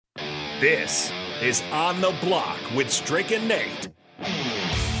This is On the Block with Strick and Nate.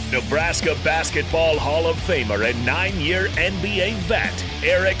 Nebraska Basketball Hall of Famer and 9-year NBA vet,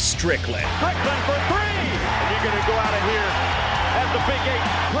 Eric Strickland. Strickland for three! And you're going to go out of here as the Big 8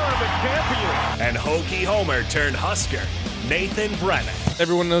 tournament champion. And Hokie Homer turned Husker, Nathan Brennan.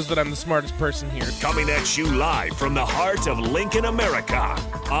 Everyone knows that I'm the smartest person here. Coming at you live from the heart of Lincoln, America.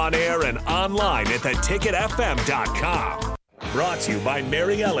 On air and online at theticketfm.com. Brought to you by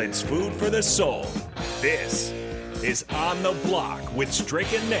Mary Ellen's Food for the Soul. This is On the Block with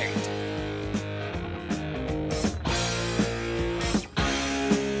Strick and Nate.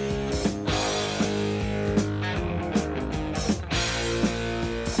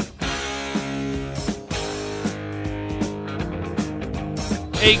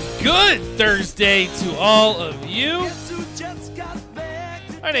 A good Thursday to all of you.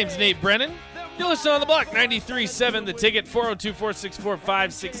 My name's Nate Brennan. You're listening On the Block, 93.7 The Ticket,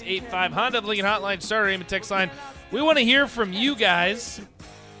 402-464-5685, Honda of Lincoln Hotline, Starter Heyman text line. We want to hear from you guys.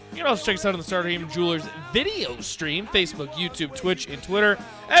 You can also check us out on the Starter Heyman Jewelers video stream, Facebook, YouTube, Twitch, and Twitter.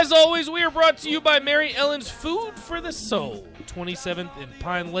 As always, we are brought to you by Mary Ellen's Food for the Soul, 27th and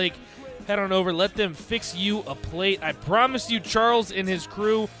Pine Lake. Head on over, let them fix you a plate. I promise you, Charles and his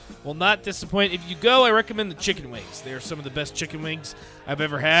crew will not disappoint. If you go, I recommend the chicken wings. They are some of the best chicken wings I've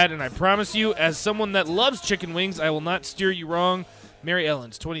ever had, and I promise you, as someone that loves chicken wings, I will not steer you wrong. Mary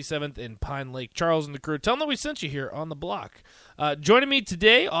Ellen's, 27th and Pine Lake. Charles and the crew, tell them that we sent you here on the block. Joining me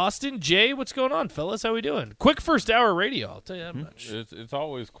today, Austin, Jay, what's going on, fellas? How we doing? Quick first hour radio, I'll tell you that much. It's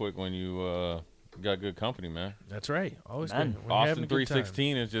always quick when you got good company, man. That's right. Always man. good. Austin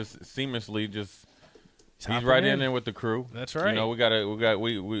 316 is just seamlessly just he's right in there with the crew. That's right. You know,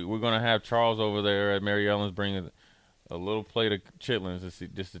 we're gonna have Charles over there at Mary Ellen's bringing a little plate of chitlins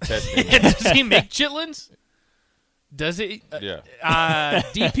just to test him. Does he make chitlins? Does it? Yeah.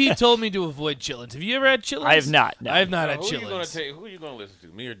 DP told me to avoid chitlins. Have you ever had chitlins? I have not. No. I have not had Who chitlins. are you gonna listen to?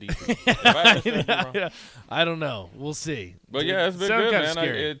 Me or DP? If I listen to you, bro? I don't know. We'll see. But yeah, it's been Sound good, kinda man.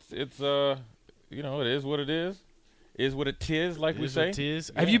 scary. It's you know, it is what it is. Is what it is, like we Is say. what it is.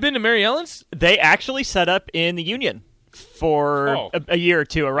 Yeah. Have you been to Mary Ellen's? They actually set up in the Union for a year or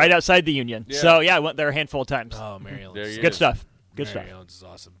two, right outside the Union. Yeah. So, yeah, I went there a handful of times. Oh, Mary Ellen's. There you Good is. stuff. Good stuff. Mary Ellen's is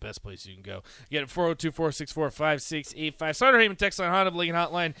awesome. Best place you can go. You get it 402-464-5685. Starter Heyman text line, Honda of Lincoln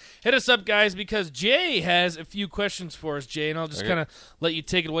Hotline. Hit us up, guys, because Jay has a few questions for us, Jay, and I'll just kind of let you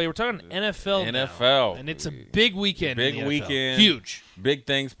take it away. We're talking NFL now, and it's a big weekend. Big in the NFL. weekend. Huge. Big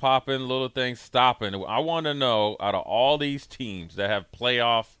things popping, little things stopping. I want to know, out of all these teams that have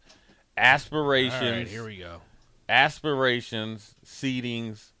playoff aspirations, All right, here we go. Aspirations,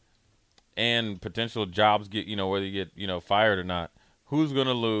 seedings, and potential jobs, whether you get fired or not, who's going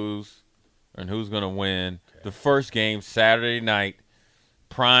to lose and who's going to win? Okay. The first game, Saturday night,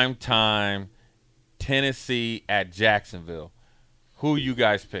 prime time, Tennessee at Jacksonville. Who you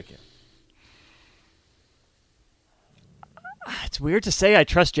guys picking? It's weird to say I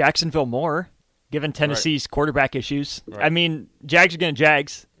trust Jacksonville more, given Tennessee's quarterback issues. Right. I mean, Jags are going to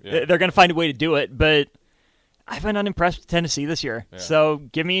Jags. Yeah. They're going to find a way to do it, but I've been unimpressed with Tennessee this year. Yeah. So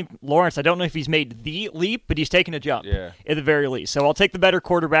give me Lawrence. I don't know if he's made the leap, but he's taken a jump at the very least. So I'll take the better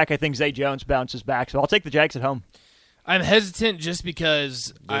quarterback. I think Zay Jones bounces back. So I'll take the Jags at home. I'm hesitant just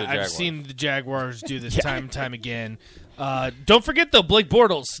because I've Jaguars. seen the Jaguars do this time and time again. Don't forget, though, Blake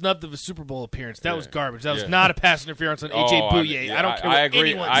Bortles snubbed of a Super Bowl appearance. That was garbage. That was not a pass interference on A.J. Bouye. I don't care what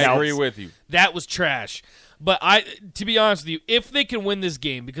anyone says. I agree with you. That was trash. But to be honest with you, if they can win this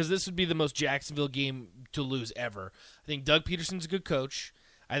game, because this would be the most Jacksonville game to lose ever, I think Doug Peterson's a good coach.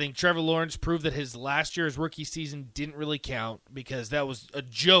 I think Trevor Lawrence proved that his last year's rookie season didn't really count because that was a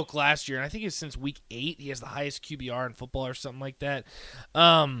joke last year. And I think it's since week 8 he has the highest QBR in football or something like that.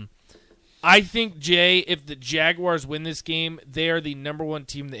 I think, Jay, if the Jaguars win this game, they are the number one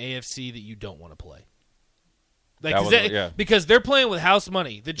team in the AFC that you don't want to play. Because they're playing with house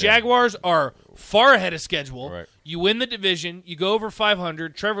money. The Jaguars are far ahead of schedule. Right. You win the division. You go over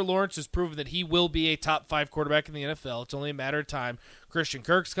 500. Trevor Lawrence has proven that he will be a top 5 quarterback in the NFL. It's only a matter of time. Christian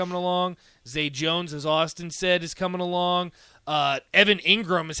Kirk's coming along. Zay Jones, as Austin said, is coming along. Evan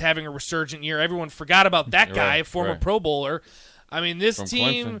Ingram is having a resurgent year. Everyone forgot about that guy, a former Pro Bowler. I mean, this From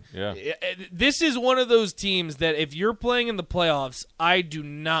team, Clemson, this is one of those teams that if you're playing in the playoffs, I do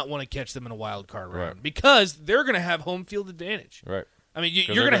not want to catch them in a wild card round because they're going to have home field advantage. Right. I mean,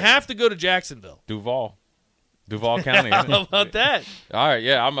 you're going to have to go to Jacksonville. Duval County. How about that? All right,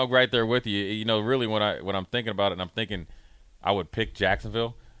 yeah, I'm right there with you. You know, really, when I'm thinking about it, and I'm thinking I would pick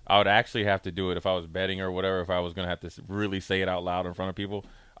Jacksonville, I would actually have to do it if I was betting or whatever. If I was going to have to really say it out loud in front of people,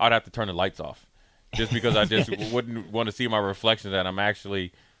 I'd have to turn the lights off. Just because I just wouldn't want to see my reflection that I'm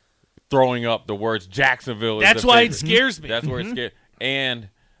actually throwing up the words Jacksonville. That's why it scares me. That's where it scares. And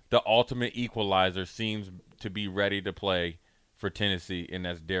the ultimate equalizer seems to be ready to play for Tennessee, and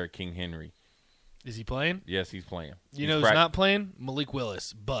that's Derrick King Henry. Is he playing? Yes, he's playing. You know who's not playing? Malik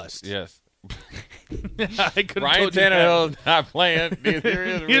Willis. Bust. Yes. I could Ryan Tannehill's not playing.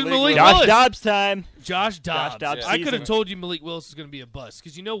 Here's Malik Josh Willis. Dobbs time. Josh Dobbs. Dobbs I could have season. told you Malik Willis is going to be a bust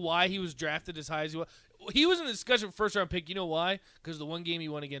because you know why he was drafted as high as he was? He was in the discussion for first-round pick. You know why? Because the one game he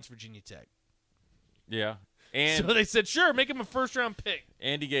won against Virginia Tech. Yeah. And so they said, sure, make him a first-round pick.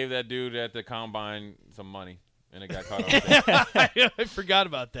 Andy gave that dude at the combine some money, and it got caught on tape. I forgot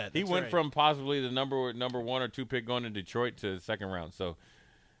about that. He That's went right. from possibly the number 1 or 2 pick going to Detroit to the second round. So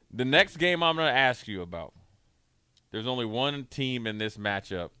the next game I'm going to ask you about, there's only one team in this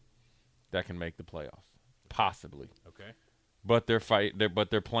matchup that can make the playoffs, possibly. Okay. But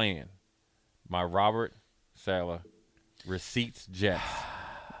they're playing my Robert Saleh Receipts Jets.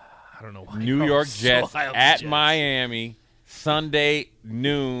 I don't know why. New York Jets at Miami, Sunday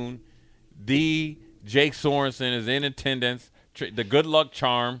noon. The Jake Sorensen is in attendance. The good luck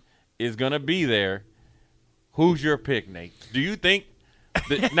charm is going to be there. Who's your pick, Nate? Do you think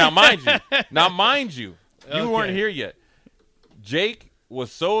now mind you, you weren't here yet. Jake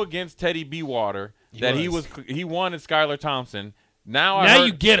was so against Teddy Bwater that he wanted Skylar Thompson. Now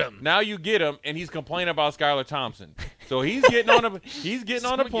you get him. Now you get him, and he's complaining about Skylar Thompson. So he's getting on a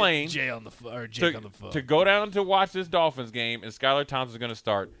plane Jake on the phone to go down to watch this Dolphins game, and Skylar Thompson's going to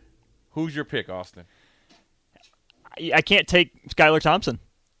start. Who's your pick, Austin? I can't take Skylar Thompson.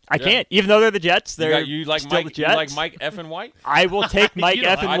 I can't. Even though they're the Jets, they're you like still Mike, the Jets. You like Mike Effin White? I will take Mike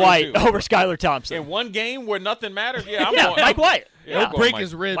Effin White over Skylar Thompson. In one game where nothing matters? Yeah, I'm going Mike White. He'll going break Mike.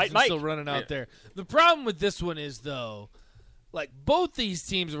 his ribs and Mike. still running out there. The problem with this one is, though, like both these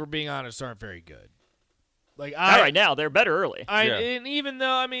teams, if we're being honest, aren't very good. Like Not right now. They're better early. And even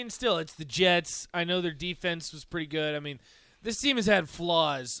though, still, it's the Jets. I know their defense was pretty good. This team has had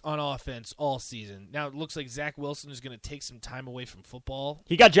flaws on offense all season. Now it looks like Zach Wilson is going to take some time away from football.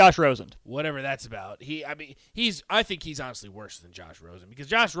 He got Josh Rosen. Whatever that's about. I think he's honestly worse than Josh Rosen because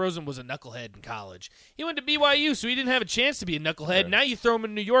Josh Rosen was a knucklehead in college. He went to BYU, so he didn't have a chance to be a knucklehead. Right. Now you throw him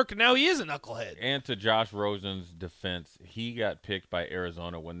in New York, and now he is a knucklehead. And to Josh Rosen's defense, he got picked by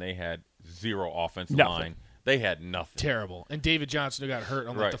Arizona when they had zero offensive line. They had nothing. Terrible. And David Johnson got hurt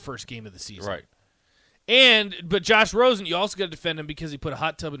on the first game of the season. Right. But Josh Rosen, you also got to defend him because he put a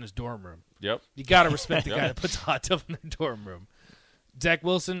hot tub in his dorm room. Yep. You got to respect the guy that puts a hot tub in the dorm room. Zach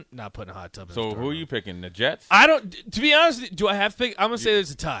Wilson, not putting a hot tub in his dorm room. So who are you picking? The Jets? To be honest, do I have to pick? I'm going to say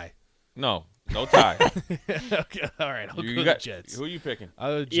there's a tie. No tie. Okay, all right, I'll go the Jets. Who are you picking?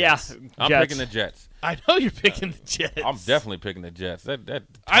 Jets. I'm picking the Jets. I know you're picking the Jets. I'm definitely picking the Jets.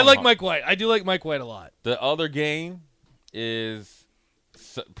 I like Mike White. I do like Mike White a lot. The other game is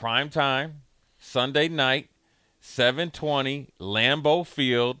prime time, Sunday night, 7:20, Lambeau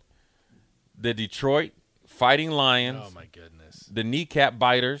Field. The Detroit Fighting Lions. Oh, my goodness. The Kneecap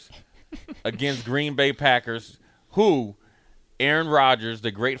Biters against Green Bay Packers, who Aaron Rodgers,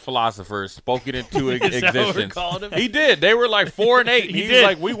 the great philosopher, spoke it into existence. That what we're calling him? He did. They were like 4-8. He He's did.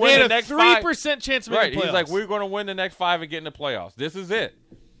 like, we win the next 3% chance of making the playoffs. He's like, we're going to win the next 5 and get in the playoffs. This is it.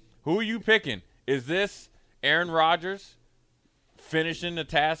 Who are you picking? Is this Aaron Rodgers finishing the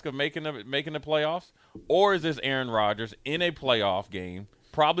task of making the playoffs, or is this Aaron Rodgers in a playoff game,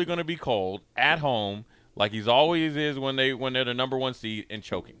 probably going to be cold at home, like he's always is when they're the number 1 seed and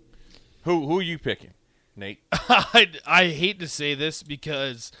choking? Who are you picking, Nate? I hate to say this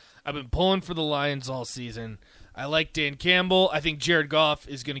because I've been pulling for the Lions all season. I like Dan Campbell. I think Jared Goff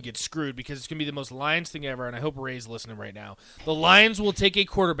is going to get screwed because it's going to be the most Lions thing ever, and I hope Ray's listening right now. The Lions will take a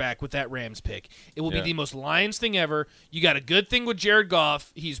quarterback with that Rams pick. It will be the most Lions thing ever. You got a good thing with Jared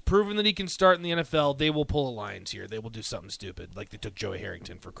Goff. He's proven that he can start in the NFL. They will pull a Lions here. They will do something stupid, like they took Joey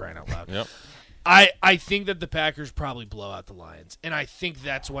Harrington, for crying out loud. Yep. I think that the Packers probably blow out the Lions, and I think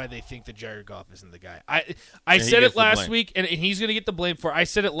that's why they think that Jared Goff isn't the guy. I said it last week, and he's going to get the blame for it. I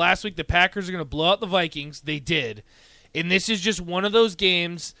said it last week. The Packers are going to blow out the Vikings. They did, and this is just one of those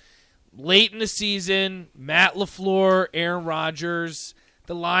games late in the season. Matt LaFleur, Aaron Rodgers,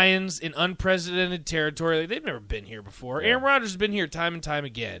 the Lions in unprecedented territory. They've never been here before. Yeah. Aaron Rodgers has been here time and time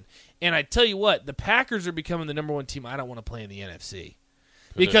again, and I tell you what, the Packers are becoming the number 1 team I don't want to play in the NFC.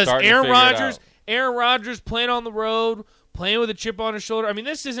 Because Aaron Rodgers playing on the road, playing with a chip on his shoulder.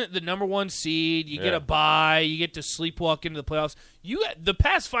 This isn't the number 1 seed. You get a bye. You get to sleepwalk into the playoffs. The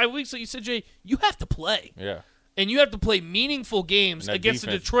past 5 weeks, like you said, Jay, you have to play. Yeah. And you have to play meaningful games against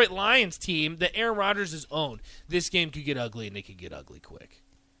defense. the Detroit Lions team that Aaron Rodgers has owned. This game could get ugly, and it could get ugly quick.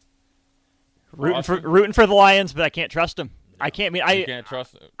 Rooting for the Lions, but I can't trust them. I can't. You can't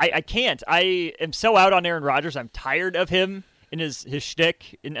trust him. I can't. I am so out on Aaron Rodgers. I'm tired of him and his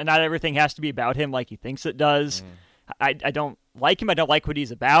shtick, and not everything has to be about him like he thinks it does. I don't like him. I don't like what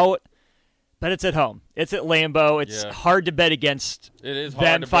he's about. But it's at home. It's at Lambeau. It's hard to bet against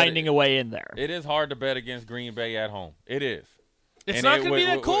them finding a way in there. It is hard to bet against Green Bay at home. It is. It's not going to be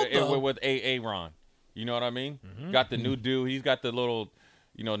that cold, though. With Aaron. You know what I mean? Got the new dude. He's got the little,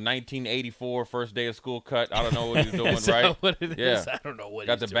 1984 first day of school cut. I don't know what he's doing, Is right? that what it is? Yeah. I don't know what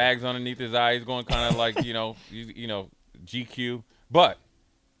got he's the doing. bags underneath his eyes. He's going kind of like, GQ. But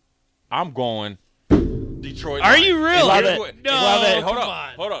I'm going Detroit Are Lions. you really? Love it. No, Love it.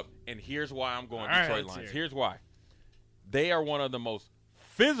 Hold up. And here's why I'm going Detroit Lions. Here's why. They are one of the most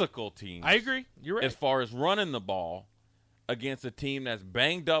physical teams. I agree. You're right. As far as running the ball against a team that's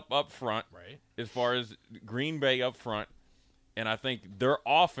banged up front. Right. As far as Green Bay up front. And I think their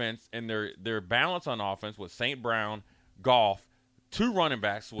offense and their balance on offense with St. Brown, Goff, 2 running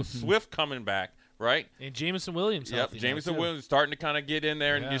backs with Swift coming back, right? And Jameson Williams. Yep, Jameson Williams is starting to kind of get in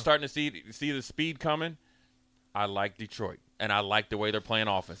there, and you're starting to see the speed coming. I like Detroit, and I like the way they're playing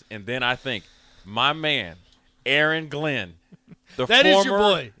offense. And then I think my man, Aaron Glenn, That is your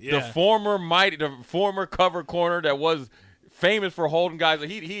boy. Yeah. the former cover corner that was famous for holding guys.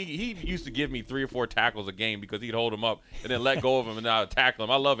 He used to give me 3 or 4 tackles a game because he'd hold them up and then let go of them and then I'd tackle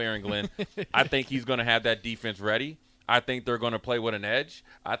him. I love Aaron Glenn. I think he's going to have that defense ready. I think they're going to play with an edge.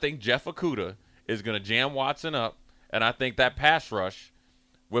 I think Jeff Okudah is going to jam Watson up, and I think that pass rush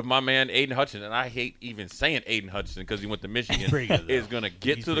with my man Aiden Hutchinson, and I hate even saying Aiden Hutchinson because he went to Michigan, is going to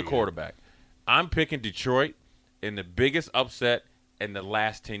get to the quarterback. I'm picking Detroit in the biggest upset in the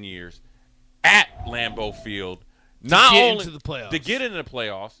last 10 years at Lambeau Field. Not get only into the playoffs. to get into the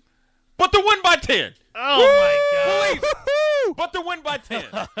playoffs, but to win by 10. Oh, my God. Please. But to win by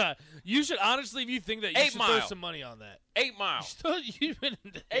 10. You should, honestly, if you think that, you should throw some money on that. 8 Mile. You've been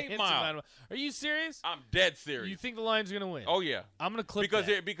 8 Mile. Are you serious? I'm dead serious. You think the Lions are going to win? Oh, yeah. I'm going to click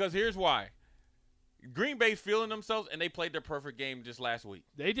because here's why. Green Bay's feeling themselves, and they played their perfect game just last week.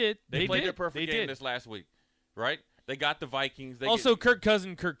 They did. They played their perfect game this last week, right? They got the Vikings. Kirk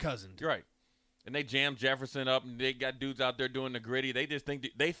Cousins. Right. And they jammed Jefferson up, and they got dudes out there doing the gritty. They just think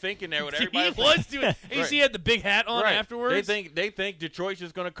they thinking there with everybody. He was doing. You see, he had the big hat on afterwards. They think Detroit's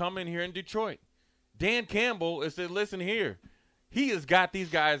just going to come in here in Detroit. Dan Campbell has said, "Listen here, he has got these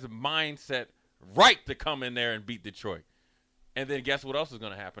guys' mindset right to come in there and beat Detroit." And then guess what else is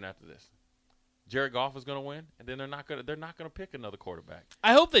going to happen after this? Jared Goff is going to win, and then they're not going to pick another quarterback.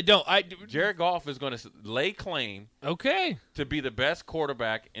 I hope they don't. Jared Goff is going to lay claim to be the best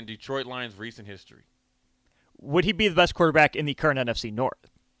quarterback in Detroit Lions' recent history. Would he be the best quarterback in the current NFC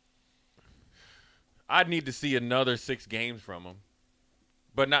North? I'd need to see another 6 games from him.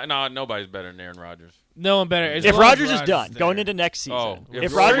 But nobody's better than Aaron Rodgers. No one better. If Rodgers is done going into next season,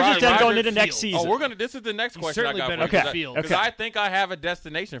 if Rodgers is done going into next season, this is the next question I got for you. Because I think I have a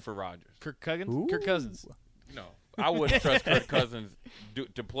destination for Rodgers. Kirk Cousins. No, I wouldn't trust Kirk Cousins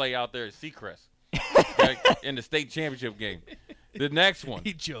to play out there at Seacrest in the state championship game. The next one.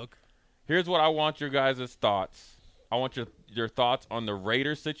 He joke. Here's what I want your guys' thoughts. I want your thoughts on the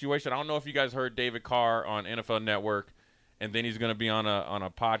Raiders situation. I don't know if you guys heard David Carr on NFL Network. And then he's going to be on a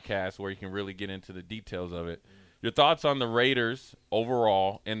podcast where you can really get into the details of it. Your thoughts on the Raiders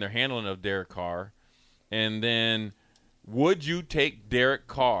overall and their handling of Derek Carr. And then would you take Derek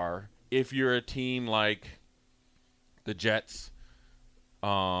Carr if you're a team like the Jets?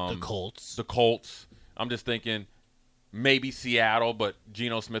 The Colts. I'm just thinking maybe Seattle, but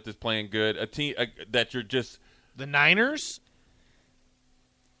Geno Smith is playing good. A team that you're just – the Niners?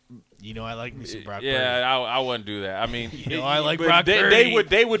 I like me some Brock Purdy. Yeah, I wouldn't do that. I mean, I like Brock Purdy.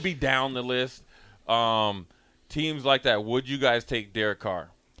 They would be down the list. Teams like that. Would you guys take Derek Carr?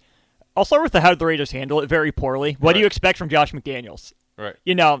 I'll start with how the Raiders handle it very poorly. What do you expect from Josh McDaniels? Right.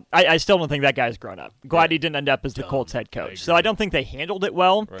 I still don't think that guy's grown up. Glad he didn't end up as the Colts head coach. So I don't think they handled it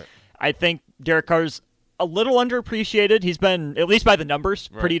well. Right. I think Derek Carr's a little underappreciated. He's been, at least by the numbers,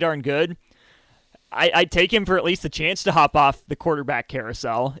 pretty darn good. I'd take him for at least the chance to hop off the quarterback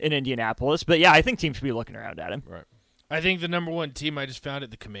carousel in Indianapolis. But, yeah, I think teams should be looking around at him. Right. I think the number one team, I just found it,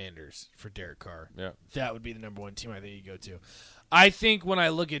 the Commanders for Derek Carr. Yeah. That would be the number one team I think you go to. I think when I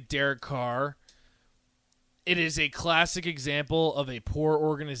look at Derek Carr, it is a classic example of a poor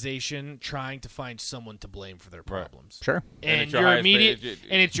organization trying to find someone to blame for their problems. Right. Sure. And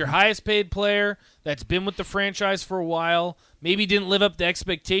it's your highest paid player that's been with the franchise for a while. Maybe didn't live up to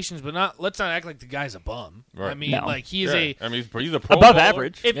expectations, but let's not act like the guy's a bum. Right. I mean, he's a he's a pro above bowler.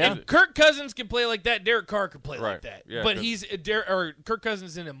 average. If Kirk Cousins can play like that, Derek Carr could play like that. Yeah, but Kirk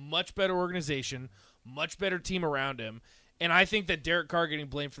Cousins is in a much better organization, much better team around him. And I think that Derek Carr getting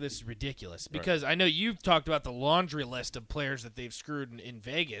blamed for this is ridiculous because I know you've talked about the laundry list of players that they've screwed in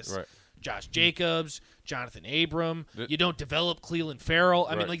Vegas. Right. Josh Jacobs, Jonathan Abram. You don't develop Cleveland Farrell.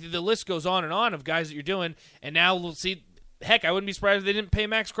 I mean, like the list goes on of guys that you're doing. And now we'll see. Heck, I wouldn't be surprised if they didn't pay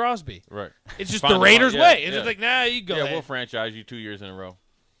Max Crosby. Right. It's just the Raiders' way. It's just like, nah, you go. Yeah, ahead. we'll franchise you 2 years in a row.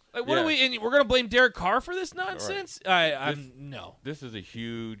 Like, what are we? And we're gonna blame Derek Carr for this nonsense? No. This is a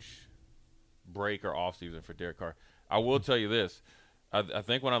huge break or offseason for Derek Carr. I will tell you this. I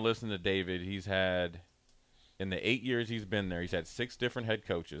think when I listened to David, he's had, in the 8 years he's been there, he's had 6 different head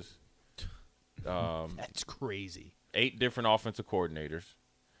coaches. That's crazy. 8 different offensive coordinators,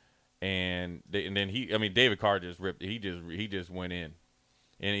 and then David Carr just ripped. He just went in,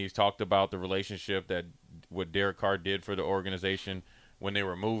 and he's talked about the relationship that what Derek Carr did for the organization when they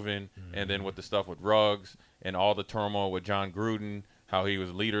were moving, and then with the stuff with Ruggs and all the turmoil with John Gruden, how he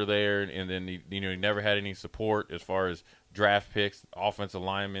was leader there, and then he never had any support as far as draft picks, offensive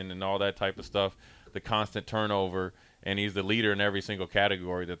linemen, and all that type of stuff. The constant turnover. And he's the leader in every single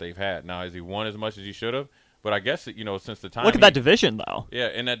category that they've had. Now, has he won as much as he should have? But I guess, since the time. Look at that division, though. Yeah,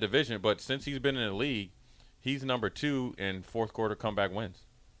 in that division. But since he's been in the league, he's number 2 in fourth quarter comeback wins.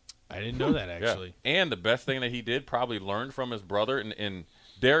 I didn't know that, actually. Yeah. And the best thing that he did, probably learned from his brother. And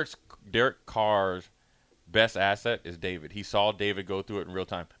Derek Carr's best asset is David. He saw David go through it in real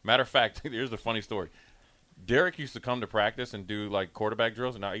time. Matter of fact, here's the funny story. Derek used to come to practice and do, like, quarterback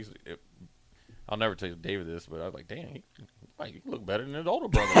drills. And now I'll never tell David this, but I was like, damn, he look better than his older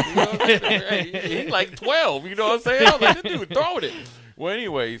brother. You know what I'm saying? He's like 12, you know what I'm saying? I was like, this dude throwing it. Well,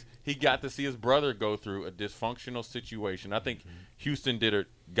 anyways, he got to see his brother go through a dysfunctional situation. I think Houston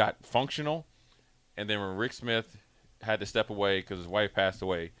got functional, and then when Rick Smith had to step away because his wife passed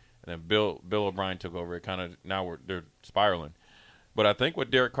away, and then Bill O'Brien took over, it kind of now they're spiraling. But I think what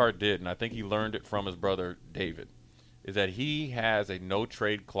Derek Carr did, and I think he learned it from his brother David, is that he has a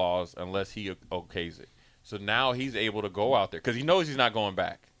no-trade clause unless he okays it. So now he's able to go out there because he knows he's not going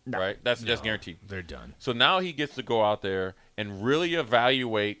back, right? That's guaranteed. They're done. So now he gets to go out there and really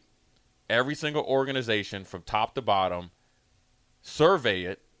evaluate every single organization from top to bottom, survey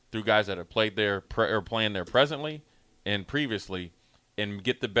it through guys that have played there or playing there presently and previously, and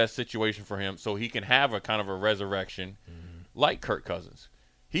get the best situation for him so he can have a kind of a resurrection like Kirk Cousins.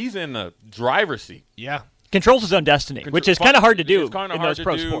 He's in the driver's seat. Yeah. Controls his own destiny, which is kind of hard to do in those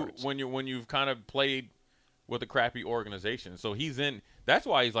pro sports. When you've kind of played with a crappy organization. So he's in. That's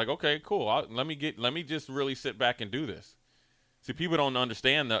why he's like, okay, cool. Let me just really sit back and do this. See, people don't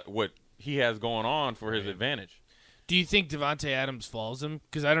understand what he has going on for his advantage. Do you think Davante Adams falls him?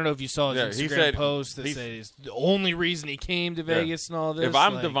 Because I don't know if you saw his Instagram post that said it's the only reason he came to Vegas and all this. If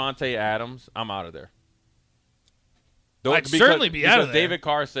I'm Davante Adams, I'm out of there. I'd certainly be out of there. Because David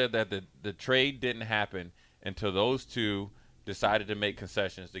Carr said that the trade didn't happen until those two decided to make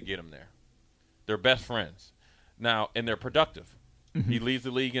concessions to get him there. They're best friends now, and they're productive. Mm-hmm. He leads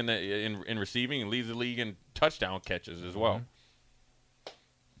the league in receiving and leads the league in touchdown catches as well.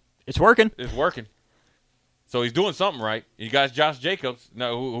 It's working. It's working. So he's doing something right. You got Josh Jacobs,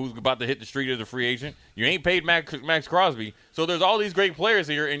 who's about to hit the street as a free agent. You ain't paid Max Crosby. So there's all these great players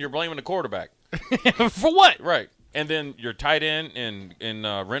here, and you're blaming the quarterback. For what? Right. And then your tight end and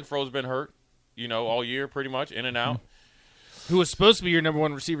Renfro's been hurt, all year pretty much, in and out. Who was supposed to be your number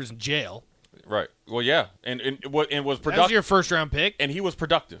 1 receiver in jail. Right. Well, yeah. And was productive. That was your first-round pick. And he was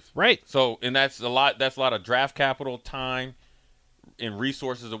productive. Right. So, and that's a lot of draft capital, time, and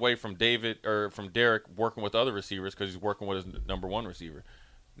resources away from Derek working with other receivers because he's working with his number 1 receiver.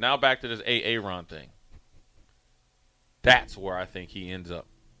 Now back to this Aaron thing. That's where I think he ends up.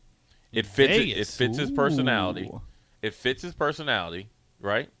 It fits his personality. It fits his personality,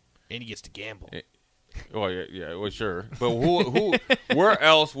 right? And he gets to gamble. Yeah, well, sure. But where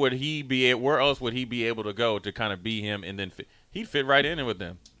else would he be able to go to kind of be him and then fit? He'd fit right in with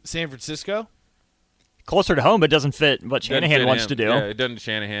them. San Francisco? Closer to home, but doesn't fit what Shanahan wants to do. Yeah, it doesn't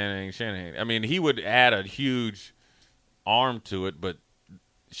Shanahan. I mean, he would add a huge arm to it, but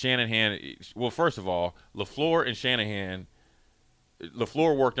Shanahan, well, first of all, LaFleur and Shanahan,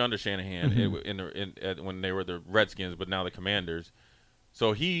 LaFleur worked under Shanahan when they were the Redskins, but now the Commanders.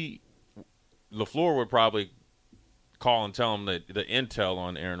 So LaFleur would probably call and tell him the intel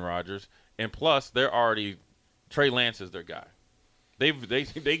on Aaron Rodgers, and plus they're already Trey Lance is their guy. They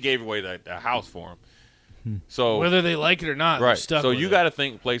gave away the house for him. So whether they like it or not, right? They're stuck So with you it. got to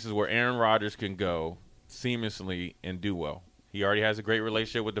think places where Aaron Rodgers can go seamlessly and do well. He already has a great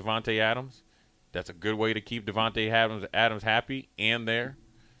relationship with Davante Adams. That's a good way to keep Davante Adams happy and there.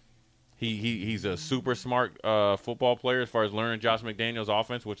 He's a super smart football player as far as learning Josh McDaniels'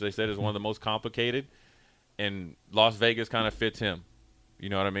 offense, which they said is one of the most complicated. and Las Vegas kind of fits him. You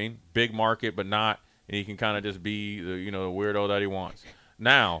know what I mean? Big market, but not, and he can kind of just be the weirdo that he wants.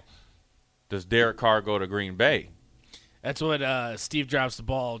 Now, does Derek Carr go to Green Bay? That's what Steve Drops the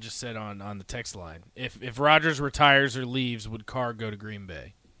Ball just said on the text line. If Rodgers retires or leaves, would Carr go to Green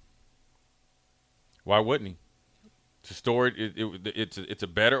Bay? Why wouldn't he? It's a story. It's a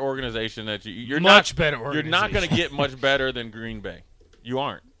better organization that you're much not, better organization. You're not going to get much better than Green Bay. You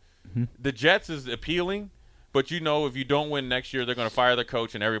aren't. Mm-hmm. The Jets is appealing, but if you don't win next year, they're going to fire the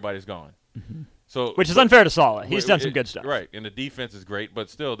coach and everybody's gone. Mm-hmm. Which is unfair to Saleh. He's done some good stuff. Right, and the defense is great, but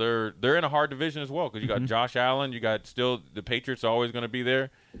still they're in a hard division as well because you got Josh Allen, you got still the Patriots are always going to be there,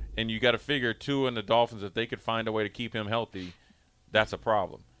 and you got to figure Tua and the Dolphins, if they could find a way to keep him healthy, that's a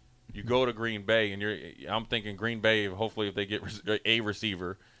problem. You go to Green Bay, and I'm thinking Green Bay, hopefully if they get a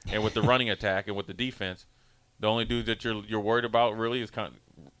receiver, and with the running attack and with the defense, the only dude that you're worried about really is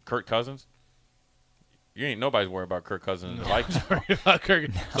Kirk Cousins. Nobody's worried about Kirk Cousins in life.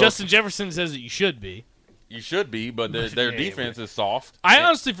 Justin Jefferson says that you should be. You should be, but their defense is soft. I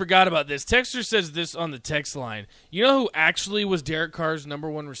honestly forgot about this. Texter says this on the text line. You know who actually was Derek Carr's number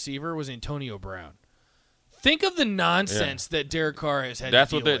one receiver? Was Antonio Brown. Think of the nonsense that Derek Carr has had to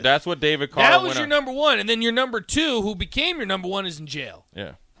deal with. That's what David Carr That was your number one, and then your number two, who became your number one, is in jail.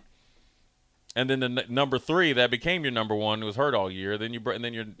 Yeah. And then the number three that became your number one was hurt all year. Then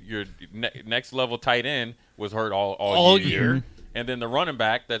your next level tight end was hurt all year. And then the running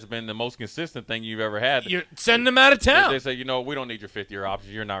back that's been the most consistent thing you've ever had. You're sending them out of town. They say, we don't need your fifth-year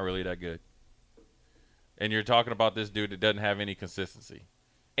option. You're not really that good. And you're talking about this dude that doesn't have any consistency.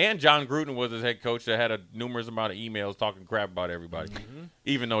 And John Gruden was his head coach that had a numerous amount of emails talking crap about everybody,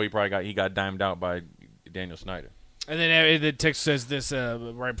 even though he got dimed out by Daniel Snyder. And then the text says this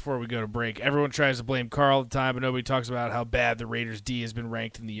right before we go to break. Everyone tries to blame Carr all the time, but nobody talks about how bad the Raiders' D has been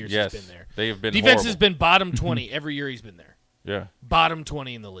ranked in the years he's been there. They have been Defense horrible. has been bottom 20 every year he's been there. Yeah. Bottom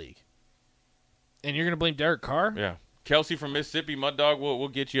 20 in the league. And you're going to blame Derek Carr? Yeah. Kelsey from Mississippi, Mud Dog, we'll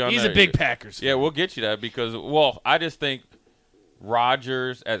get you on He's there. a big Packers fan. Yeah, we'll get you that because, I just think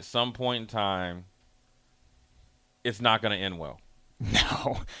Rodgers at some point in time, it's not going to end well.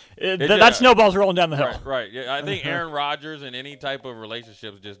 No. That snowball's rolling down the hill. Right. Yeah, I think Aaron Rodgers and any type of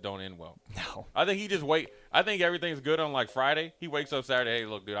relationships just don't end well. No. I think he just I think everything's good on Friday. He wakes up Saturday, hey,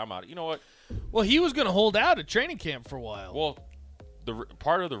 look, dude, I'm out. You know what? Well, he was going to hold out at training camp for a while. Well,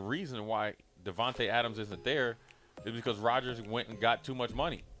 part of the reason why Devontae Adams isn't there is because Rodgers went and got too much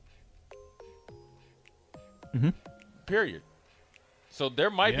money. Mm-hmm. Period. So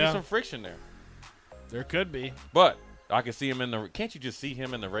there might be some friction there. There could be. But I can see him can't you just see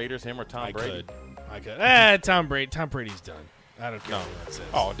him in the Raiders, him or Tom Brady? I could. Tom Brady's done. I don't care what that says.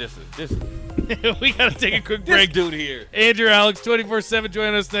 Oh, this we got to take a quick break. This dude here. Andrew Alex, 24/7.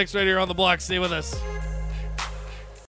 Join us next right here on The Block. Stay with us.